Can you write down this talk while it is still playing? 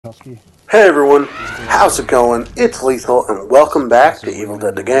Husky. Hey everyone, how's it going? It's Lethal and welcome back to Evil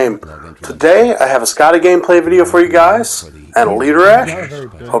Dead the Game. Today I have a Scotty gameplay video for you guys and a leader ash.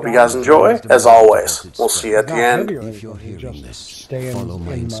 Hope you guys enjoy. As always, we'll see you at the end. If you're hearing this, follow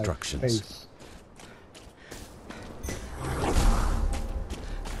my instructions.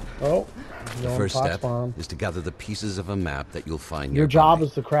 Oh, the first step is to gather the pieces of a map that you'll find. Your job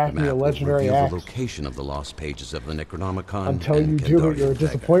is to craft me a legendary axe. The location of the lost pages of the Necronomicon. Until you do it, you're a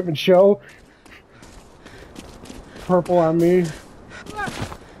disappointment show. Purple on me.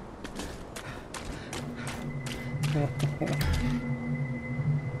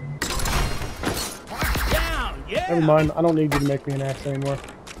 Down, yeah. Never mind, I don't need you to make me an axe anymore.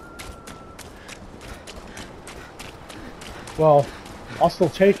 Well, I'll still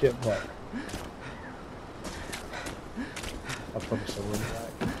take it, but I'll put a sword back.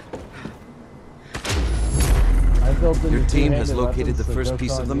 Your team has located the first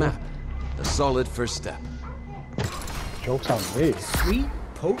piece of the map. A solid first step. Joke's on me. Sweet,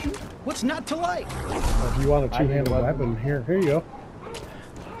 potent. What's not to like? If you want a two-handed weapon, here you go.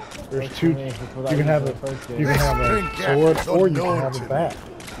 There's two. You can have a sword, or you can have a bat.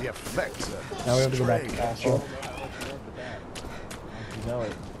 Now we have to go back to castle.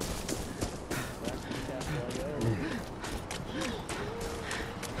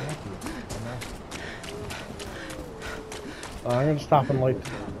 I'm gonna stop and light.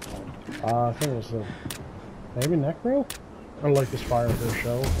 I think it was maybe Necro. I like this fire for a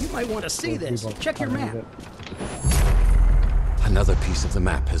show. You might want to see this. Check your map. Another piece of the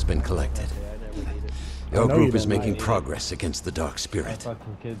map has been collected. Your group is making progress against the dark spirit. My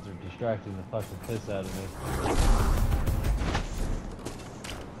fucking kids are distracting the fucking piss out of me.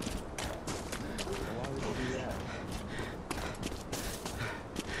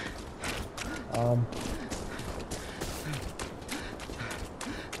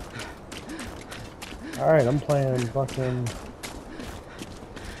 Alright, I'm playing fucking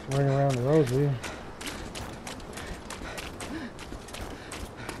Ring Around the Rosie.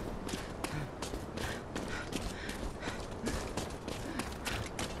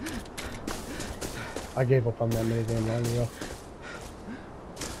 I gave up on that minigame long ago.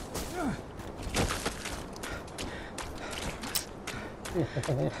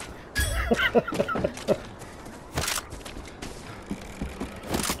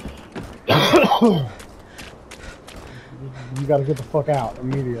 You gotta get the fuck out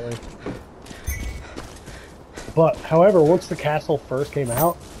immediately. But, however, once the castle first came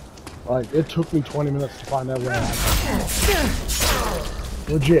out, like, it took me 20 minutes to find that way out.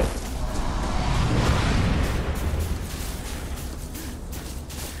 Legit.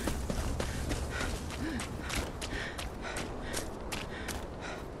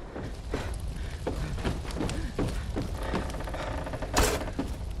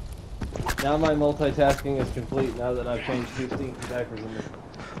 Now my multitasking is complete now that I've changed 2 Steam attackers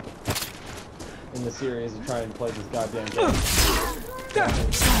in the series to try and play this goddamn game.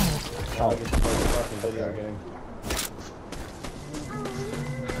 I'll get to play the fucking video game.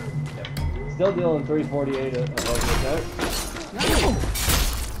 Yep. Still dealing 348 of attack.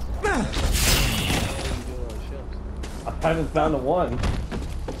 I haven't found a 1.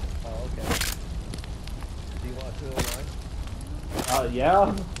 Oh, okay. Do you want 209?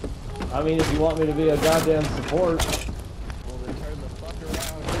 Yeah. I mean, if you want me to be a goddamn support. Well, then turn the fuck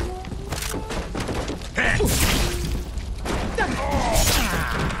around.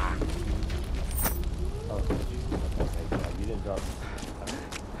 Oh, you didn't drop.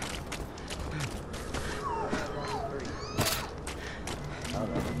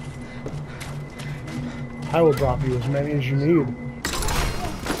 I will drop you as many as you need.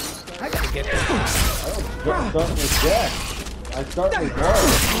 I gotta get this. I don't start with Jack. I start with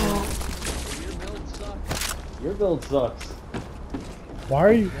 1. Your build sucks. Why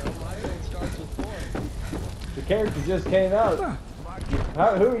are you? My build starts with 4. The character just came out.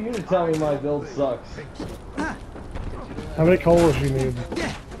 Who are you to tell me my build sucks? How many colas you need?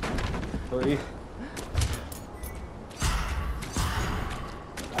 3.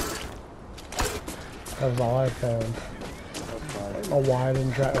 That was all I found. I don't know why I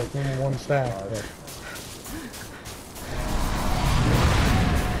didn't drop like only 1 stack. But.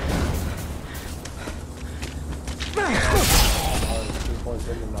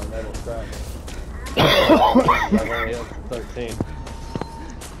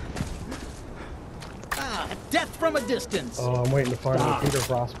 Ah, death from a distance. Oh, I'm waiting to find a Peter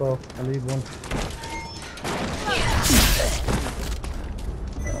crossbow. I need one.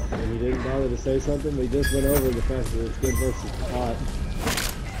 And you didn't bother to say something? We just went over the fact that it's good versus hot.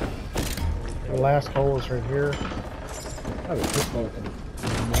 The last hole is right here. I was just smoking.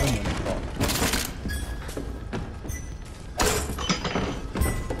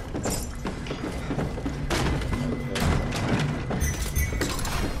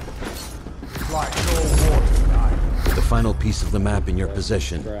 piece of the map in your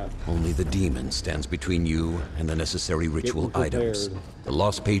possession. Only the demon stands between you and the necessary ritual items. The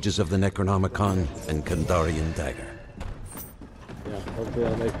lost pages of the Necronomicon and Kandarian dagger. Yeah, hopefully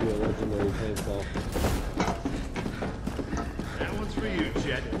I'll make you a legendary paintball. That one's for you,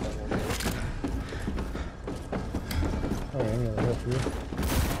 Chet. Oh, I'm gonna help you.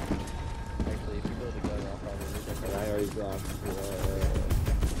 Actually, if you go to gun, I'll probably need that. And I already dropped.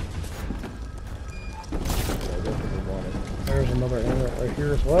 There's another amulet right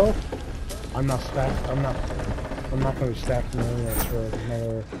here as well. I'm not stacked. I'm not going to be stacking the amulets for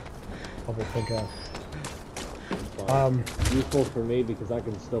another couple pickup. Useful for me because I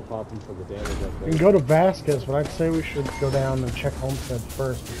can still pop them for the damage up there. We can go to Vasquez, but I'd say we should go down and check Homestead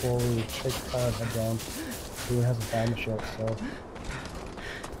first before we take the tire head down. He hasn't damaged yet, so.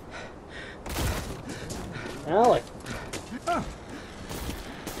 Alec!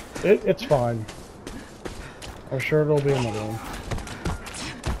 It's fine. I'm sure it'll be in the room.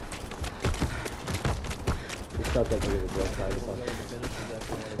 Just stop that thing with the left side.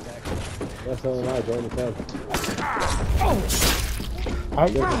 That's all I join the club. I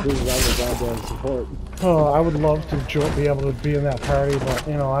would love to be able to be in that party, but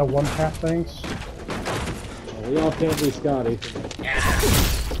you know, I one-tap things. We all can't be Scotty.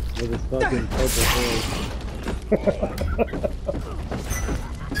 With his fucking purple hair.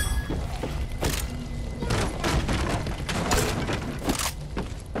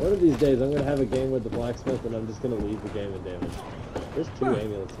 One of these days, I'm gonna have a game with the blacksmith, and I'm just gonna leave the game in damage. There's 2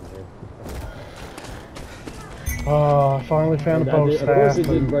 amulets in here. I finally found a bow staff,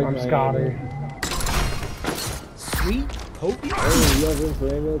 and I'm Scotty. Sweet, potent. Oh, you have room for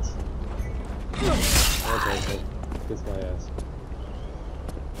amulets? Okay. Kiss my ass.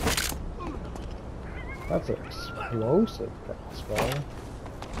 That's an explosive crossbow.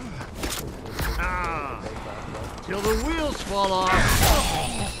 Till the wheels fall off.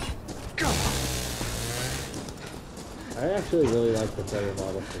 I actually really like the player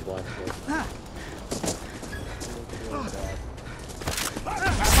model for blacksmith.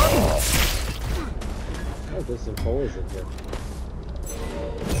 Oh, there's some coals in here.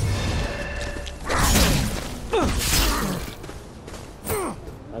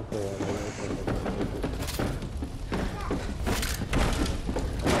 I'll pull one.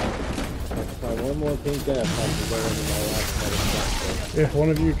 One more pink death has to go into my last medicine. If one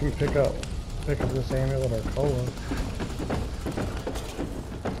of you can pick up this amulet or cola.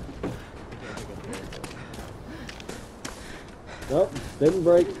 Nope, didn't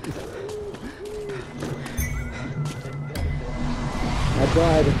break. I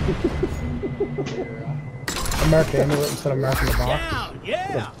tried. American amulet instead of American the box. Down,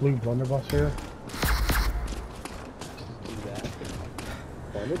 yeah. The blue blunderbuss here.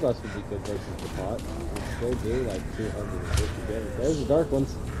 Blunderbuss would be good versus the pot. They do like 250 damage. There's the dark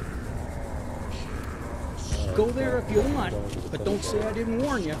ones. Go there if you want, but don't say I didn't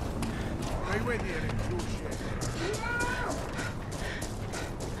warn you. Right with you.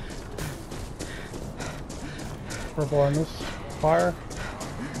 Purple on this fire.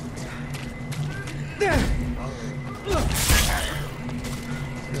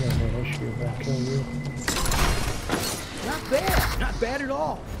 Not bad at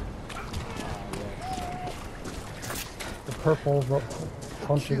all. The purple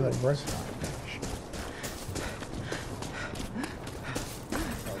punching that break.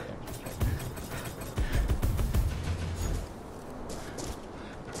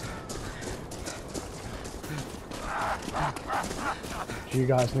 Do you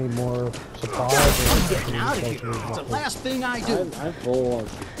guys need more supplies? I'm getting out of here. It's the last thing I do. I'm full on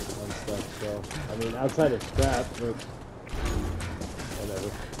stuff, so I mean, outside of scrap, but whatever.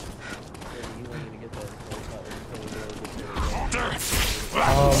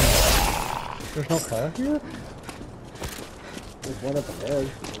 There's no car here? There's one up ahead.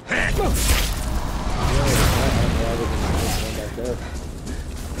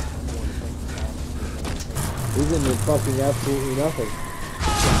 He's in fucking absolutely nothing.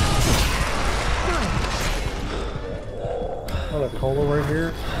 Oh, that cola right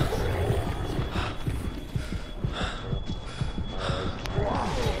here.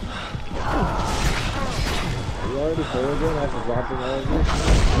 Are you already full again after dropping all of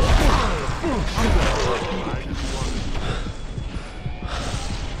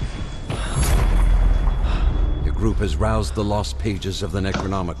Your group has roused the lost pages of the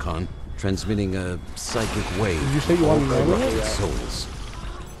Necronomicon, transmitting a psychic wave. Did you say you wanted corrupted souls.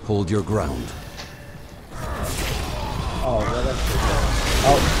 Hold your ground. Oh, well, that's good.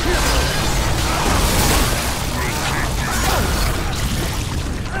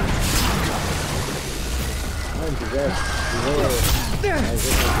 I'm possessed.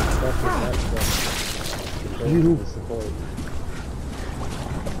 You.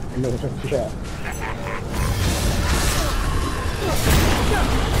 No, yeah.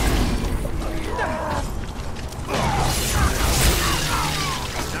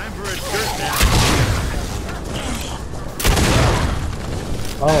 Time for a dirt nap.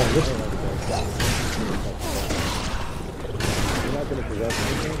 Oh, this is You're not gonna possess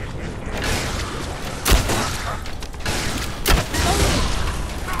anything?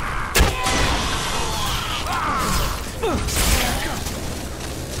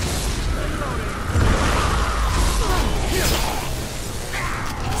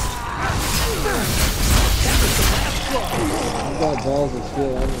 I've got balls of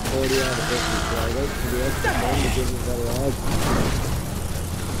steel. I'm 40 out of 50, so I like to do extra fun to give me better odds.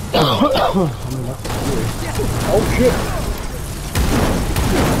 oh shit!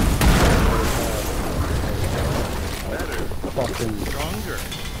 Better. Fucking Stronger.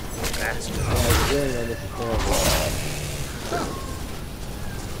 Faster. This is terrible.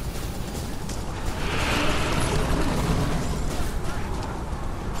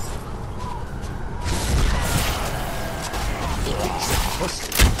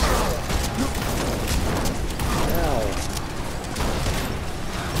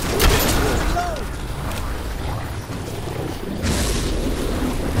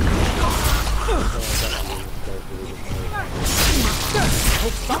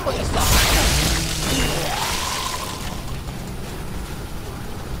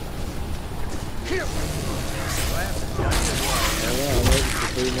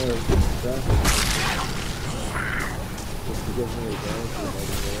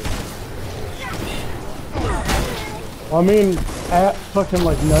 I mean, at fucking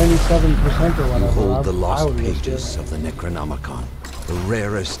like 97% or whatever. Behold the lost pages of the Necronomicon, the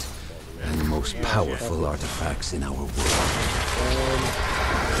rarest and most powerful artifacts in our world.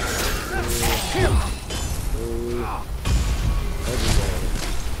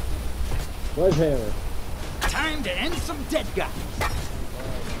 Sledgehammer. Time to end some dead guys.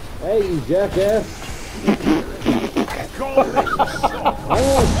 Hey, you jackass. I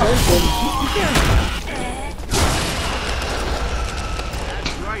want something.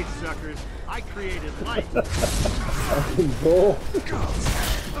 That's right, suckers. I created light. Fucking bull.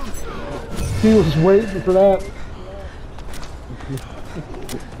 He was waiting for that.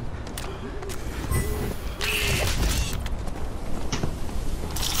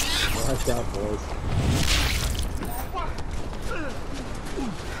 Watch out, boys.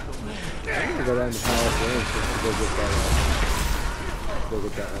 I'm gonna go down to Palace Range just to go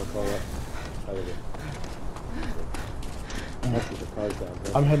get that alcohol out of it. That's what the car's down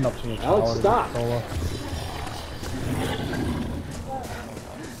there. I'm heading up to the tower. Alex, stop!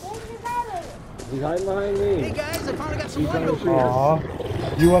 He's hiding behind me. Hey guys, I finally got some light over here. Aw,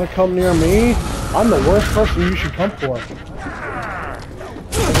 you want to come near me? I'm the worst person you should come for. I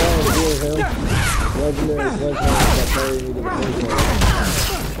want to deal with him. Legendary sledgehammer that carried me to the bridge.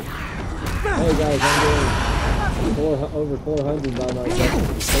 Hey guys, I'm doing over 400 by myself.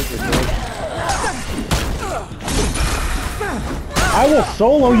 I will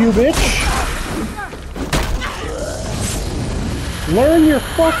solo you, bitch! Learn your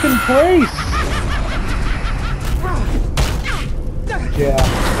fucking place! Yeah.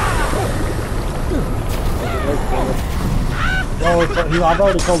 Oh, I've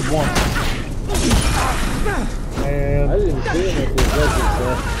already killed one. And I didn't see him at the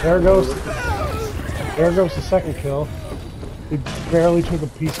legend, there goes the second kill. He barely took a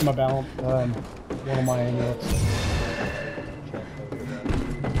piece of my balance, one of my amulets.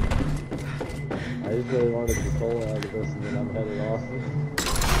 I just really wanted to pull out of this and then I'm headed off.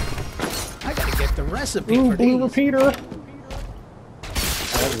 I gotta get the recipe Ooh, for blue these. repeater! I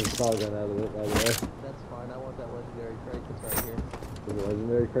have the saw gun out of it, by the way. That's fine. I want that legendary crate that's right here. Is the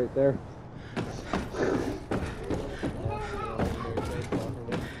legendary crate there?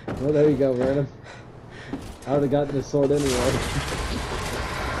 Well, there you go, Vernon. I would have gotten this sword anyway.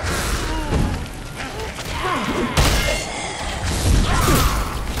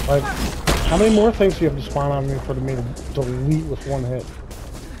 Like, how many more things do you have to spawn on me for me to delete with one hit?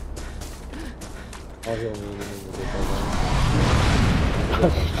 I'll heal me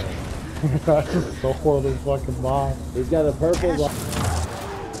That's just so horrible fucking boss. He's got a purple box.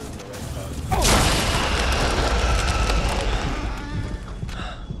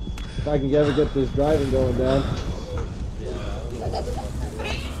 If I can ever get this driving going down.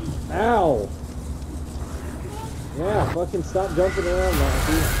 Ow! Yeah, fucking stop jumping around,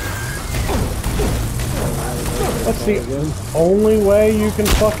 Monty. That's the only way you can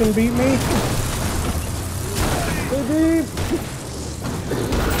fucking beat me? Dude, beep.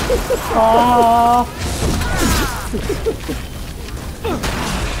 Aww.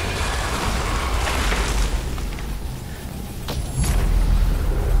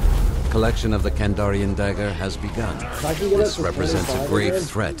 Collection of the Kandarian dagger has begun. This represents a grave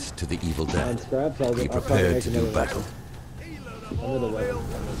threat to the evil dead. Be prepared to do battle.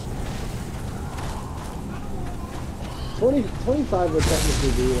 25 would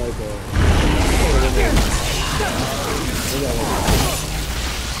technically be like a...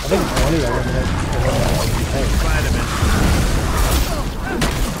 I think 20 eliminates.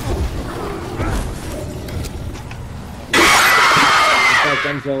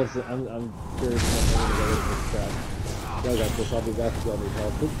 I'm jealous. I'm curious enough to go with this crap. Y'all got this. I'll be back to y'all need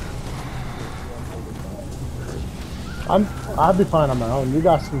help. I'll be fine on my own. You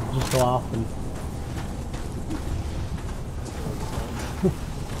guys can just go off and.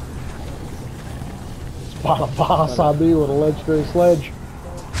 Spot a boss I be with a legendary sledge.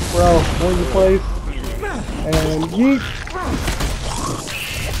 Bro, hold your place. And yeet.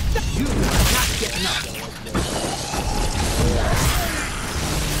 You are not getting up.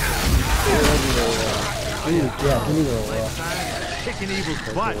 Yeah, he needs a Kicking evil's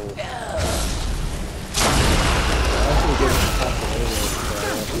butt.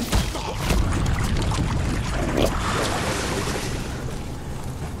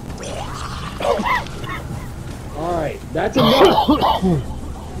 Alright, that's enough!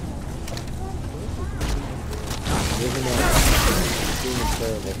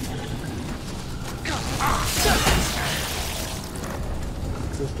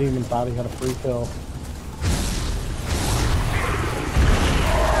 This demon thought he had a free kill.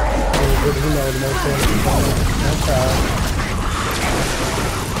 Did he know the most damage? That's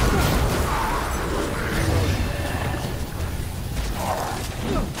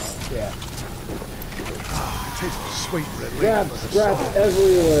yeah. Tastes sweet, red. Grab scraps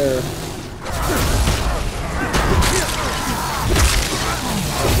everywhere.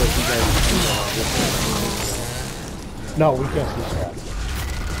 No, we can't see scraps.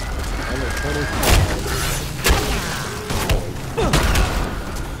 I'm at 25.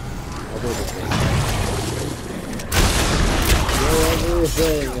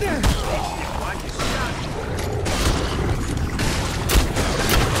 Everything.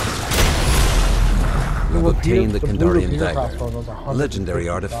 You've obtained the Kandarian dagger, a a legendary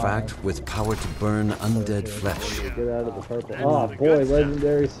artifact with power to burn undead flesh. Get out of the purple. Oh boy,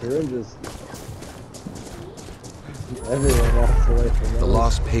 legendary syringes. Everyone walks away from those. The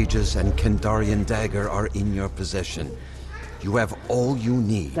lost pages and Kandarian dagger are in your possession. You have all you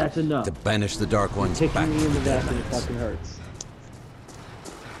need to banish the Dark Ones back me to in the the back and it Deadlands. fucking hurts.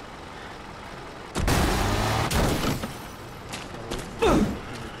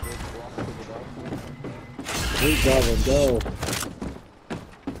 Sweet goblin, go.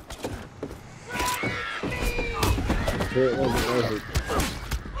 I'm sure it wasn't worth it.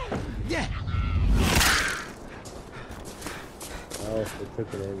 Yeah. Oh, they took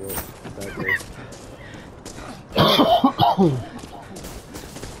it anyway.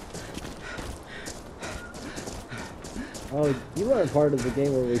 Oh, you weren't part of the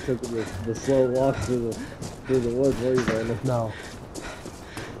game where we took the slow walk through the woods, were you, Brandon? No.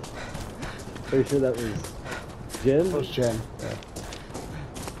 Pretty sure that was Jen? It was Jen.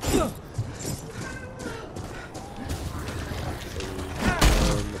 Yeah.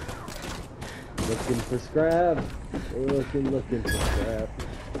 Looking for scrap. Looking for scrap.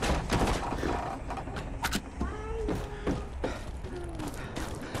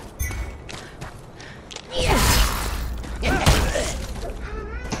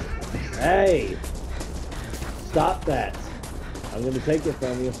 Hey! Stop that. I'm gonna take it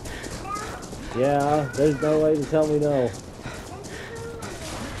from you. Yeah, there's no way to tell me no.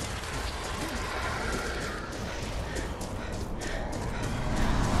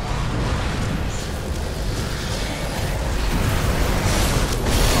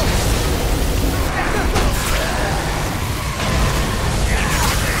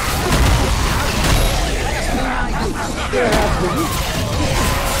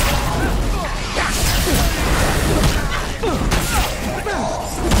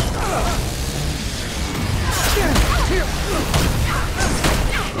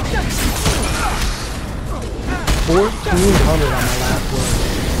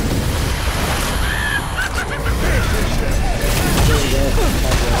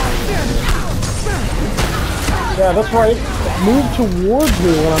 Yeah, that's right. Move towards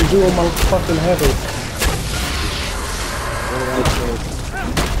me when I'm doing my fucking heavy.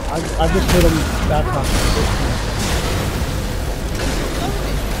 I just hit him that time.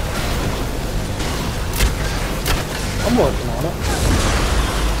 I'm working on it.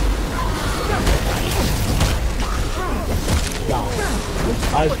 God.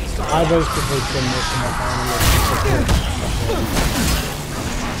 I basically been missing my time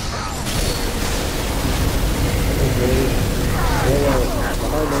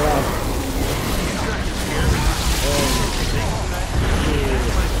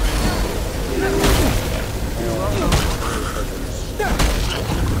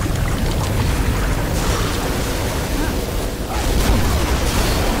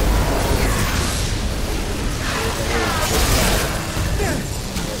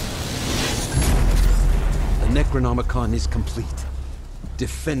The Necronomicon is complete.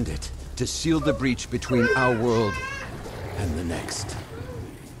 Defend it to seal the breach between our world and the next.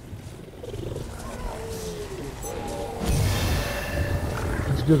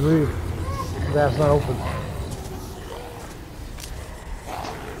 It's a good read. That's not open.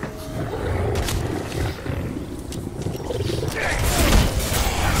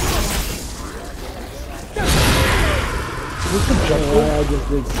 We can jump in. I just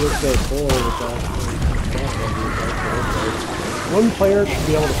did 604 with that. One player should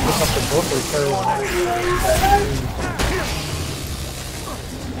be able to pick up the book or carry one. If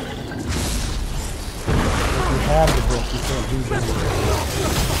you have the book, you can't do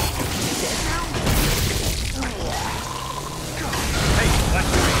that.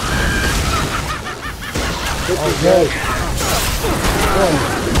 Okay. 1,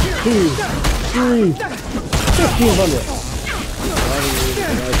 2, 3, 1,500.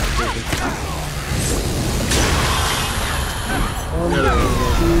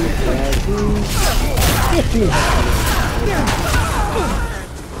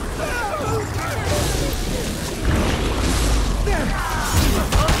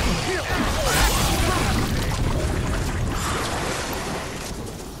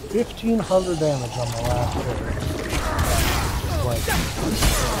 1,500 damage on the last hit. Like,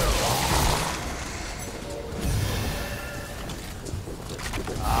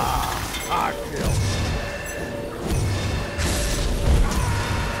 Hard kill.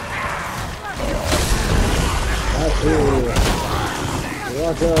 That's it.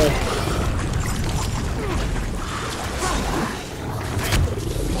 Rock up.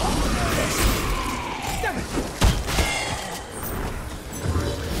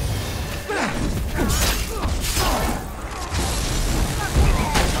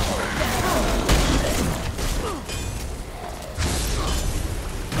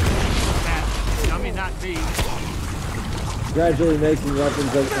 Gradually making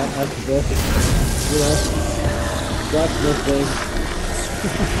weapons at the book. You know, that's this thing.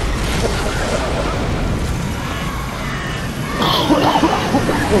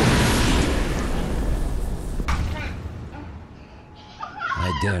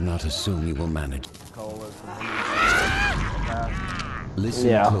 I dare not assume you will manage.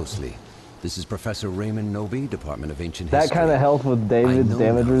 Listen closely. This is Professor Raymond Noby, Department of Ancient History. That kind of health with David's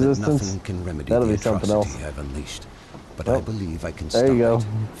damage resistance, nothing can remedy that'll the be something else. atrocity I've unleashed. But I believe I can there stop you go. it.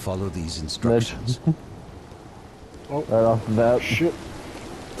 Follow these instructions. oh, Right off the bat. shit.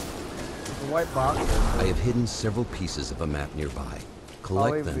 The white box. I have hidden several pieces of a map nearby.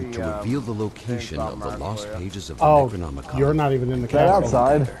 Collect them to reveal the location of the lost pages of the Necronomicon. You're not even in the Right castle.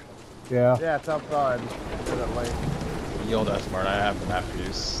 outside. Yeah. Yeah, it's outside. Did it late. Yield that smart. I have map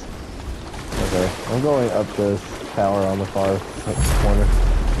use. Okay, I'm going up this tower on the far corner.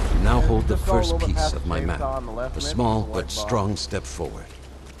 Now hold the Just go a first little bit piece past of the my chainsaw map. on the left, A maybe, small the white but box. strong step forward.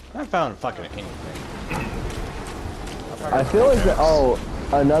 I haven't found fucking anything. I feel like,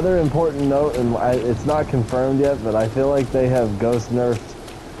 another important note, and it's not confirmed yet, but I feel like they have ghost nerfed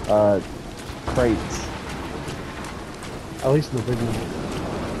crates. At least in the big one.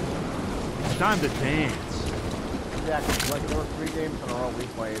 It's time to dance. Yeah, 'cause, like there were 3 games in a row we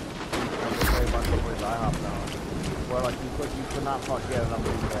played. And we played a bunch of plays I hopped on. Where like you could not fuck get it on the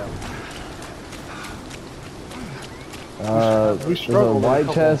There's a white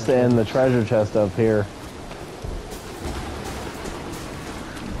chest and the treasure chest up here.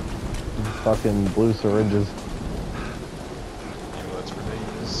 Fucking blue syringes. Amulets for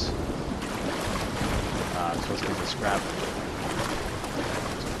days. It's supposed to be the scrap.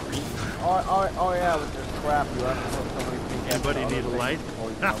 Oh yeah, with the scrap you have to put so many things. Anybody need a light? before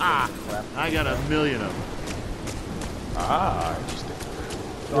you can open the scrap. I got 1,000,000 of them. Ah, interesting.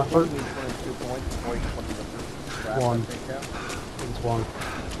 So I think you need 22 points before you can put the scrap. One. I think, yeah. It's one.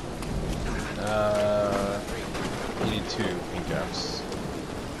 You need 2 pink caps.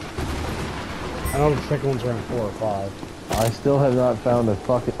 I know the second one's around 4 or 5. I still have not found a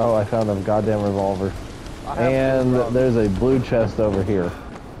fucking... Oh, I found a goddamn revolver. I have And blue drugs. there's a blue chest over here.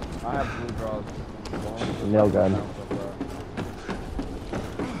 I have blue drugs. Nail gun.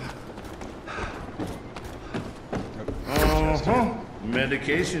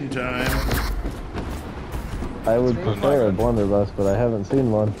 Medication time. I would prefer a blunderbuss, but I haven't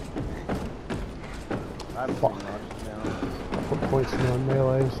seen one. I've seen much, yeah. Put points in the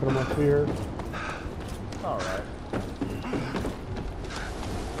melee instead of my fear. It's alright.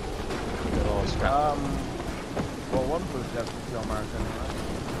 Well, one blue chest is still marked anyway.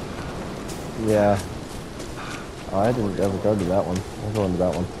 Yeah. Oh, I didn't ever go to that one. I'll go into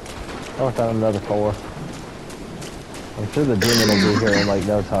that one. Oh, I found another 4. I'm sure the demon will be here in like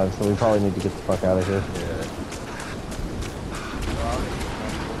no time, so we probably need to get the fuck out of here.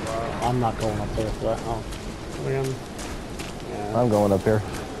 I'm not going up there for that. Oh, man. Yeah. I'm going up here.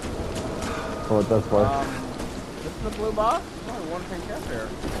 For what that's worth. This is the blue box? Only one pink chest here.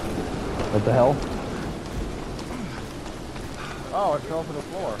 What the hell? Oh, it fell to the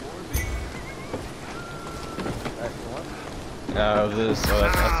floor. Excellent. No, that's the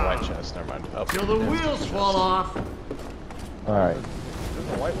white chest. Never mind. Oh, Till the wheels fall off. Alright. There's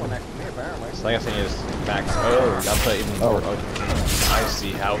a white one next to me, apparently. So I guess I need to back. Oh, that's even more. Oh, I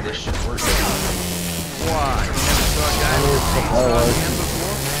see how this shit works. Why? You never saw a guy again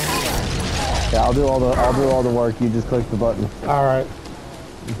before? Yeah, I'll do all the work. You just click the button. All right,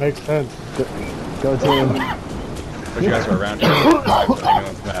 makes sense. Go team. But you guys are around here. I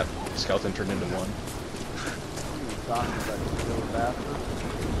know that skeleton turned into one. Talking about this little bastard.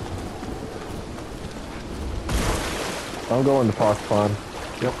 I'm going to Fox Pond.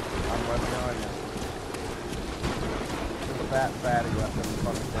 Yep. I'm right behind you. There's a fat fatty left in the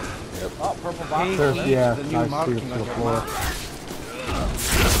fucking thing. Yep. Oh, purple box. There's, yeah, I see it to the floor.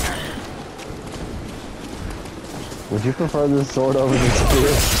 Would you prefer this sword over the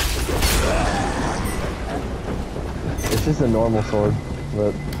spear? It's just a normal sword,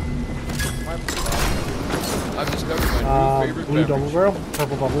 but I've discovered my new favorite blue double beverage. barrel,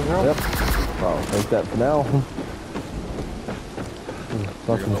 purple double barrel. yep. I'll take that for now.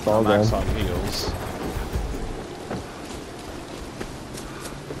 Fucking saw gun. Max on heals.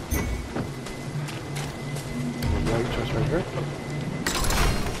 White chest right here.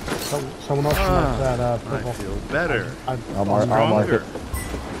 Someone else mark that purple. I feel better. I'll mark it.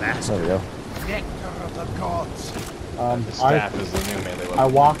 Faster. There we go. Nectar of the gods. The staff is the new melee weapon. I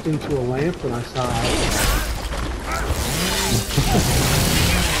walked into a lamp and I saw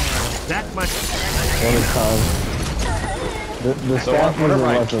That much. One at a time. The So staff is a whatever I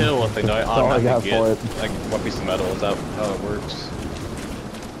weapon. kill, if they die, That's all I got automatically for get it. like one piece of metal. Is that how it works?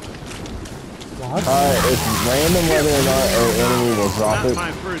 what? It's random whether or not an enemy will drop Not it.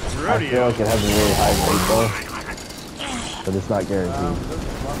 my first I feel rodeo. like it has a really high rate though, but it's not guaranteed.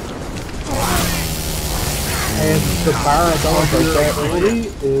 And the power of your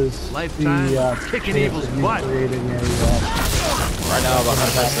ability is Lifetime the kicking chance evil's of you butt. creating a Right now, about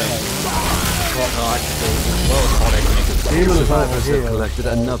that thing. Well, no, I can do demon is over Survivors have here. collected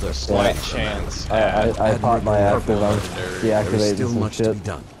another slight slight chance. I popped my active. I'm There is deactivating still some much shit. to be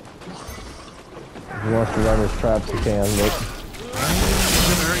done. If he wants to run his traps, he can. But It's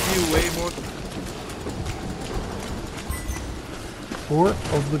gonna hurt you way more. Fort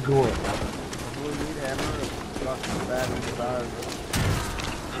of the Gore. Blue meat hammer is fucking bad in his eyes.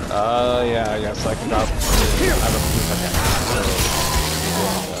 Yeah, I guess I can drop. I have a few seconds.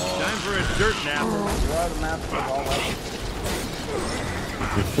 Time for a dirt nap. You are the master of all weapons.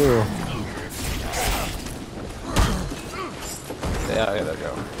 for sure. Yeah, there we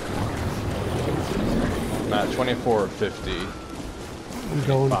go. I'm at 2450. I'm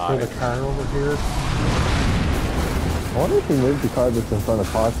going for the car over here. I wonder if he moved the car that's in front of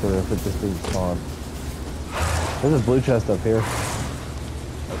Fox or if it just didn't spawn. There's a blue chest up here.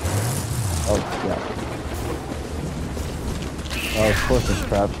 Oh, yeah. Oh, of course it's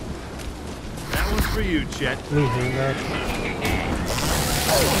trapped. That one's for you, Chet. Blue hand axe.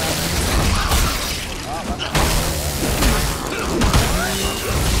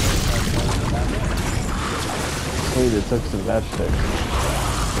 Sweet, it took some matchsticks.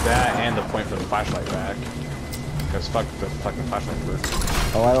 That and the point for the flashlight back. Because fuck the fucking flashlight works.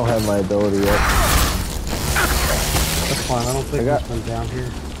 Oh, I don't have my ability yet. That's fine. I don't think this one's down here.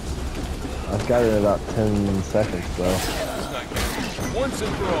 I've got it in about 10 seconds, though. Once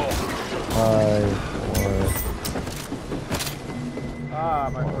and for all. 5, 4. Ah,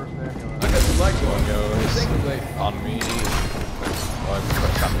 my first ambulance. I got some light going. Goes Secondly, on me. Oh,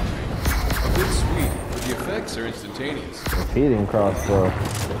 it's on me. a bit sweet, but the effects are instantaneous. Repeating crossbow.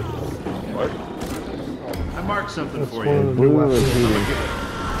 What? I marked something That's for one of you. the new Blue weapons. repeating.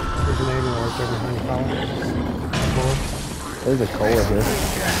 There's an ammo right there behind the column. There's a cola here.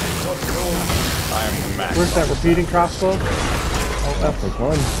 I am max. Where's that repeating crossbow? Oh, That's that's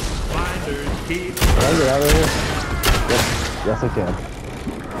one. Finders keep. Can I get out of here? Yep. Yes, I can.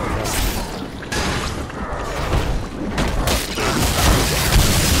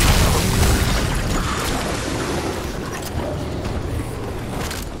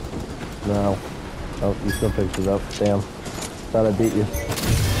 No. Oh, you still picked it up. Damn. Thought I beat you.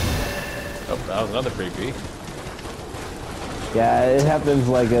 Oh, that was another freebie. Yeah, it happens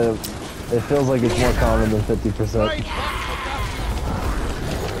like a... It feels like it's more common than 50%.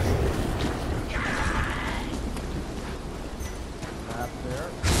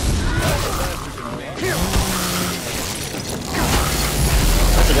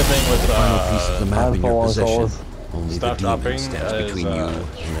 That's a good thing with piece of the map in your possession. Only the stuff demon dropping stands between you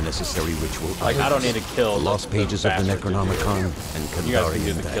and the necessary ritual. like I don't need to kill the lost pages of the Necronomicon and Kandarian. You guys can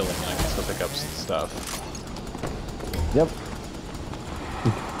do the killing, and I can still pick up stuff. Yep.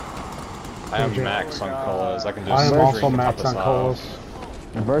 I am max on colas. I can just. I am also drink max on colas.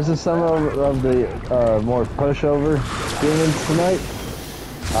 Versus some of the more pushover demons tonight,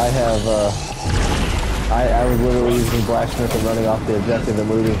 I have I was literally using blacksmith and running off the objective and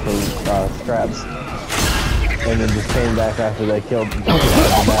looting for scraps, and then just came back after they killed the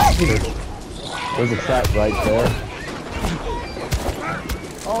master. There's a trap right there.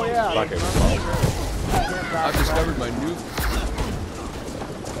 Oh yeah. Fuck it. I've discovered my new.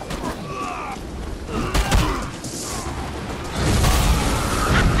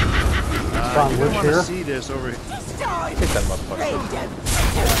 You want to see this over here? Hit that motherfucker.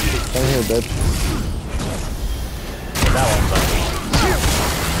 Come here, bitch. That one's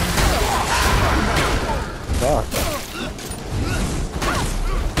Fuck.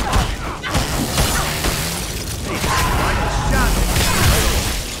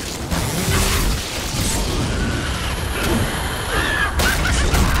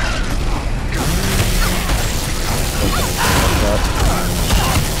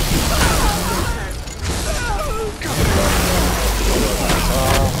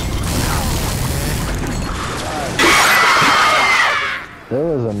 There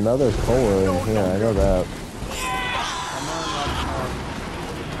was another cola in here, I know that.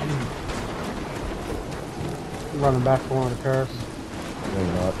 I'm running back for one of the cars.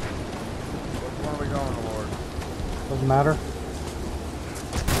 Maybe not. Which one are we going, Lord? Doesn't matter.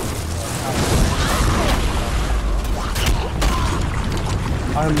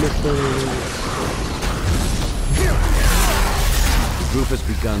 I'm missing. The group has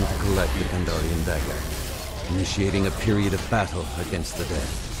begun to collect the Kandarian dagger, initiating a period of battle against the dead.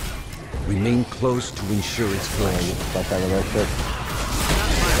 Remain close to ensure its collection. Stop having that shit.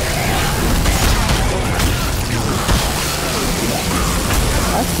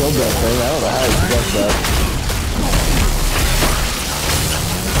 I killed that thing. I don't know how you got that.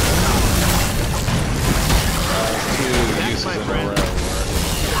 two uses in a row.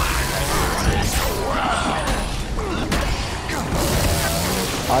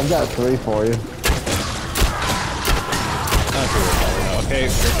 I've got 3 for you. Okay,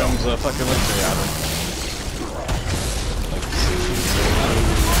 here comes a fucking mystery item. Let's see.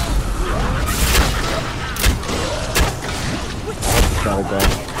 Got it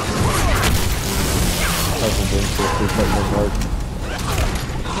done.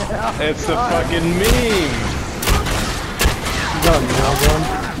 It's the fucking meme! You got a nail gun?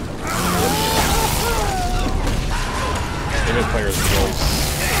 Even player's voice.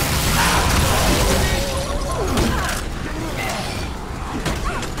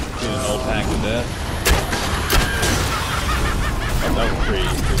 Get an old pack of death. Oh, that was free.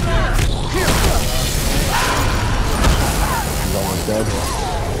 Someone's dead.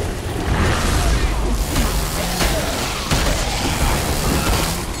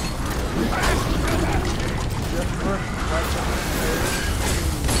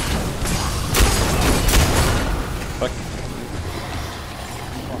 Fuck.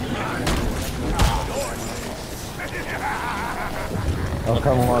 Oh,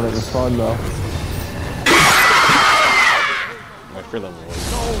 come on, it was fun though. My fear level was.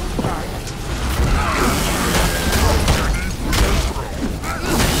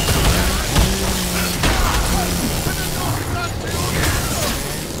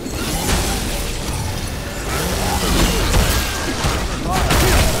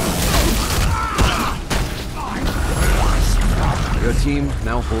 Your team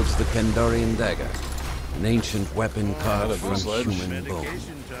now holds the Kandarian dagger, an ancient weapon carved from human bone.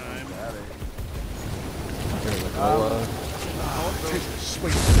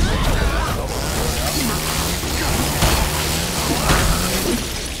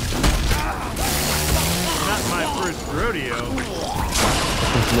 Not my first rodeo.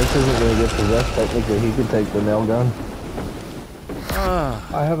 Since Mitch isn't going to get possessed, technically he could take the nail gun. Ah,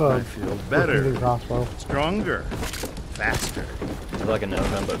 I have a I feel better. crossbow. Stronger. faster. It's like a no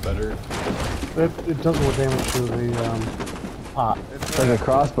gun, but better. It does more damage to the pot. It's like a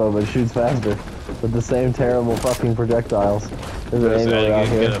crossbow, but it shoots faster. With the same terrible fucking projectiles. There's an Does angle out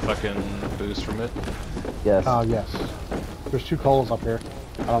here. get a fucking boost from it? Yes. Yes. There's 2 coals up here.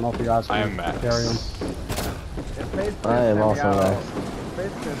 I don't know if you guys I can am max. carry them. I am also max.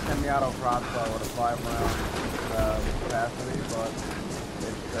 Basically a semi-auto crossbow with a 5-round capacity, but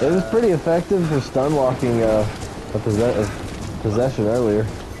it's, It was pretty effective for stun locking a possession earlier.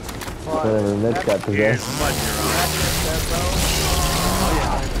 Whenever Mitch got possessed.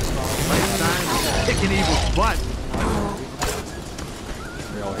 Kicking evil's butt.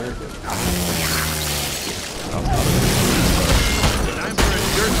 We're all here. Time for a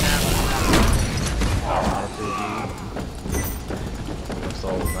dirt nap. That's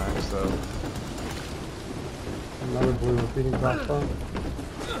all max, so. Another blue repeating crossbow.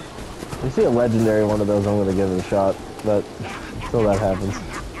 If you see a legendary one of those, I'm gonna give it a shot. But until that happens.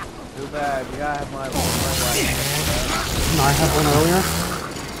 too bad. You gotta have my I have one earlier.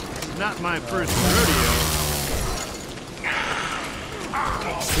 It's not my first rodeo.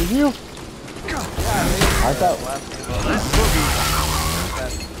 Did you? I thought. Let's boogie.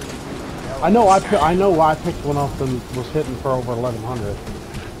 I know why I picked one up and was hitting for over 1100.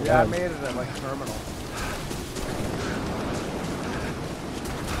 Yeah, I made it at like terminal.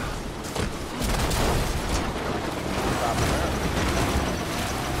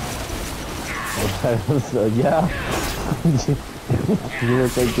 Yeah. You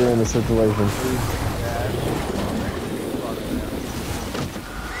would think you're in a situation.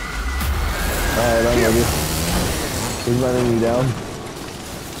 Alright, I'm ready. He's running you down.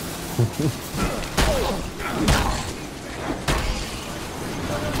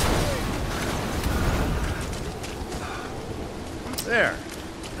 There.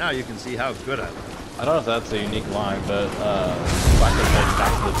 Now you can see how good I look. I don't know if that's a unique line, but if I could head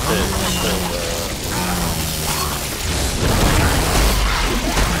back to the pit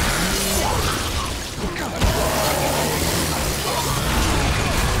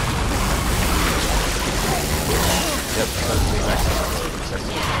yep, that's the exact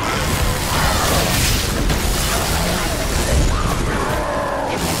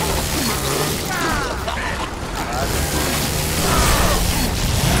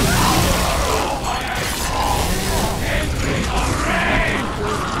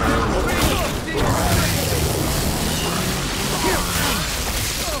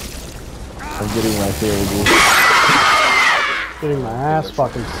I'm getting my favorite dude. Getting my ass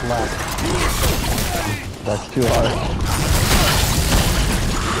fucking slapped. That's too hard.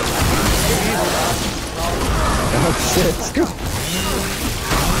 Oh shit.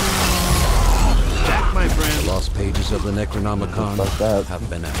 Back, my friend. The lost pages of the Necronomicon have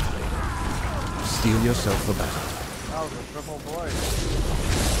been activated. Steel yourself for battle. That was a triple boy.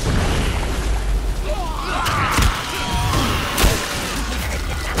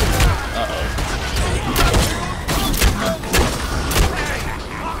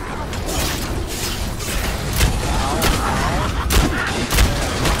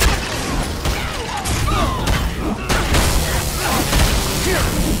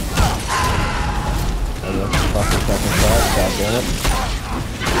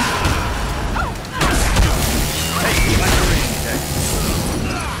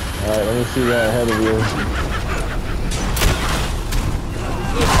 Alright, let me see that ahead of you.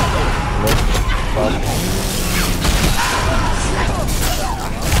 Nope. Fuck.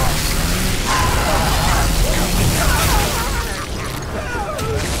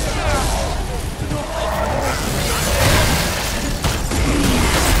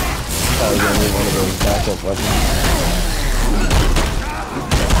 Probably gonna need one of those backup weapons.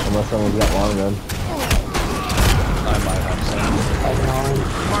 Unless someone's got long gun. I might have some.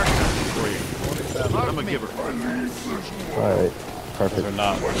 I'm a giver. Alright, perfect. They're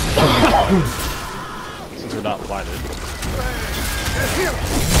not. Since they're not blighted.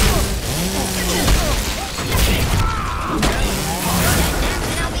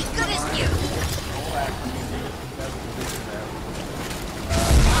 I'll be good as you.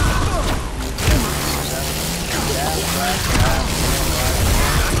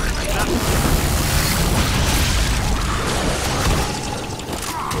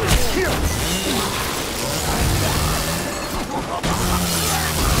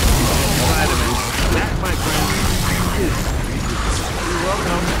 Back, my friend. You're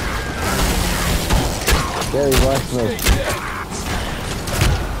welcome. Gary Blacksmith.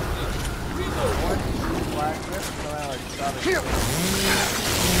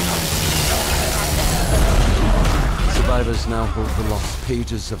 Survivors now hold the lost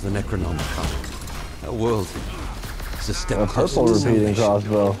pages of the Necronomicon. A world takes a step A closer purple to repeating salvation.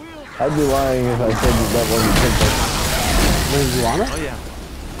 crossbow. I'd be lying if I said that wasn't simple. You want it? Oh yeah.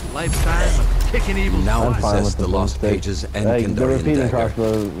 Lifetime of kicking evil. You now I'm fine possess with the the lost boomstick. pages and Like, the Kandarian repeating dagger.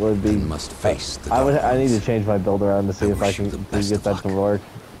 crossbow would be. And must face the I dark need to ones. change my build around to see if I wish you can the best get of that luck. to work.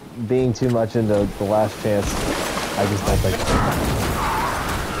 Being too much into the last chance, I just don't think.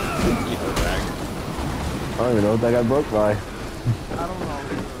 I don't even know what that got broke by.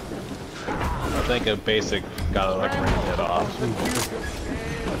 I think a basic gotta like ring it off.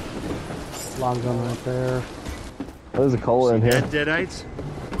 Long gun right there. There's a cola in here. Deadites?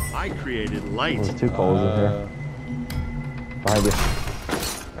 I created light. There's 2 colas in here. Behind you.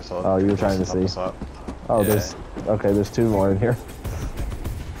 I saw Oh, you were trying to see. Up. Oh, Yeah. there's 2 more in here.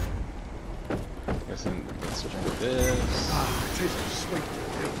 Guessing switching to this.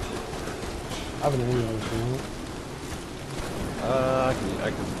 I have an ambulance for it. I can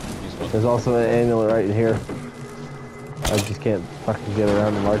use one. There's also an amulet right in here. I just can't fucking get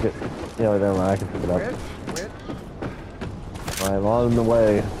around the market. Yeah, never mind, I can pick it up. I'm on the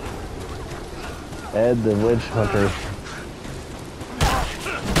way. Ed the witch hunter.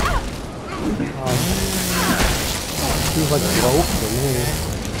 Feels like a rope for me.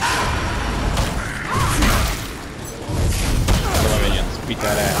 Beat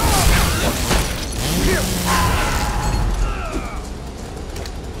that ass.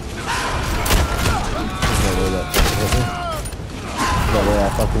 No way I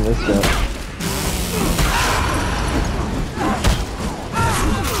fucking missed that.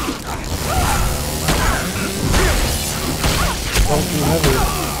 Don't too heavy.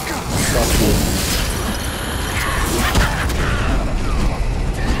 Fuck you.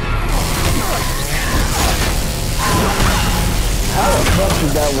 How the fuck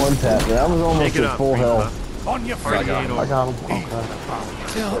did that one tap me? I was almost at full health. On your I got him. Okay.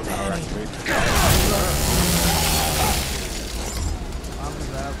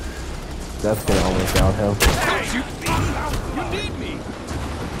 That's gonna almost out him. You need me.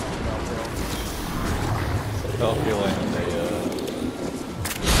 Felt feeling a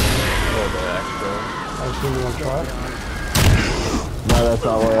little bit extra. I assume you want to try it? No, that's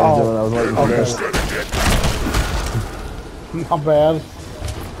not what I was doing. I was waiting for this. Not bad.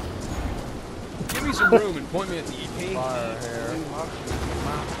 Give me some room and point me at the EP. Fire here.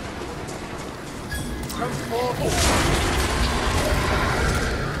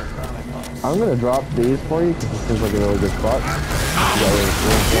 I'm gonna drop these for you because it seems like a really good spot. You got really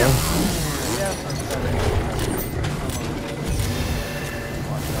cool here.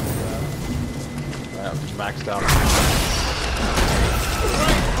 Alright, I'm just maxed out.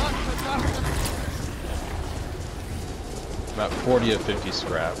 About 40 of 50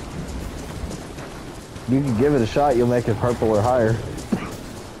 scrap. You can give it a shot. You'll make it purple or higher.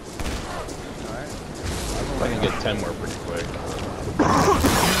 I can get 10 more pretty quick.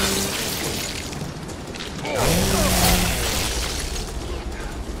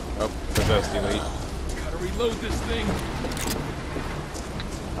 Oh, possessed elite. Gotta reload this thing.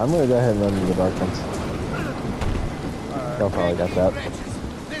 I'm gonna go ahead and run into the dark ones. Y'all probably got that.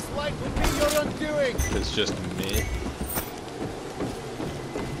 This light will be your undoing. It's just me.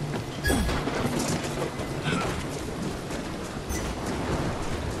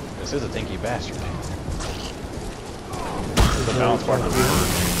 This is a tinky bastard. This is the balance partner.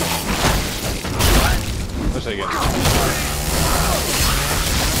 Let's say again. One bar.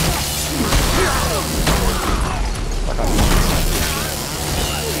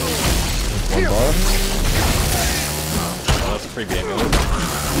 Oh, that's a free game.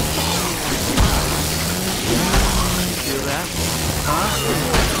 Feel that? Huh?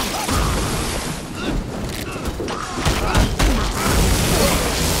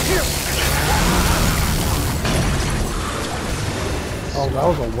 Oh, that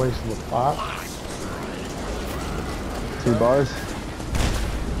was a waste of a pot. 2 bars.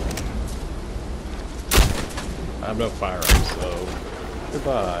 I have no firearms, so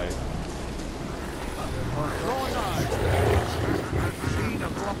goodbye.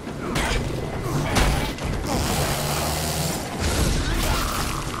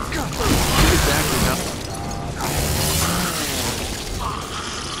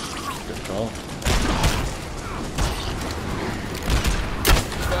 Good call.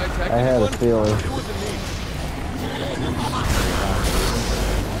 I had a feeling.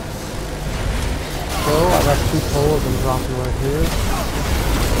 So, I got 2 poles and dropping right here.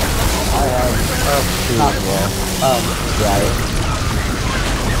 I have 2 as well. Right.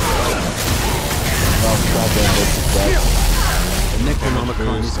 Well, shotgun this is dead. The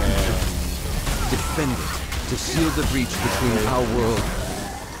Necronomicon is complete. Defend it to seal the breach between our world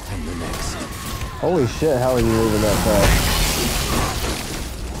and the next. Holy shit, how are you moving that fast?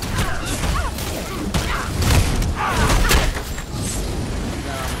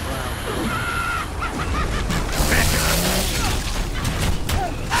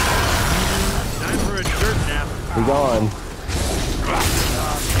 Time for a jerk nap. Be gone.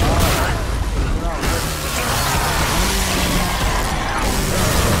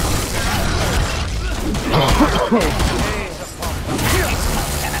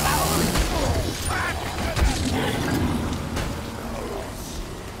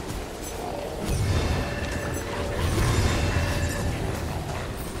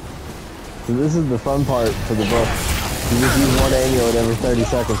 So this is the fun part for the book. You just use one amulet every 30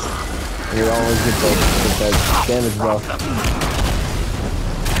 seconds. And you always get that damage buff. I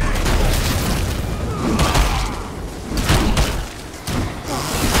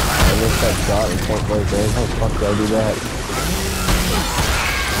missed that shot in point blank range. How the fuck did I do that?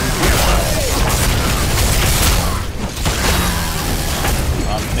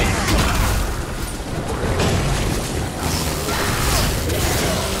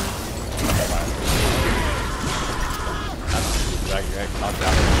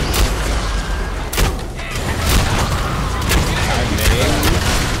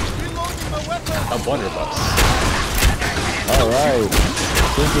 A blunderbuss. Alright.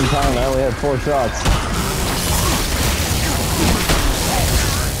 Just in time, I only had 4 shots.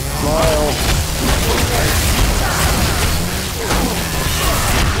 Smile.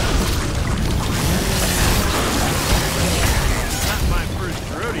 Not my first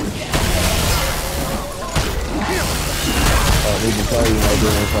rodeo. I don't need to tell you how to do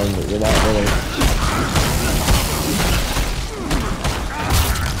anything, but you're not really.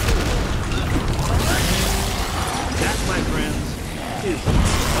 That, my friends, is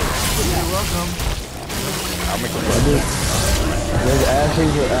you're welcome. There's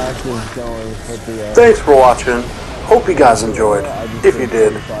Ashes or Active going with the Thanks for watching. Hope you guys enjoyed. If you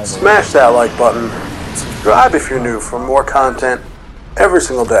did, smash that like button. Subscribe if you're new for more content every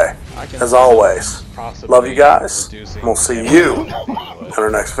single day. As always, love you guys. And we'll see you in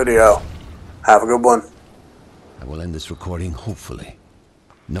our next video. Have a good one. I will end this recording, hopefully.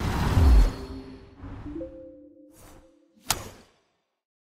 No.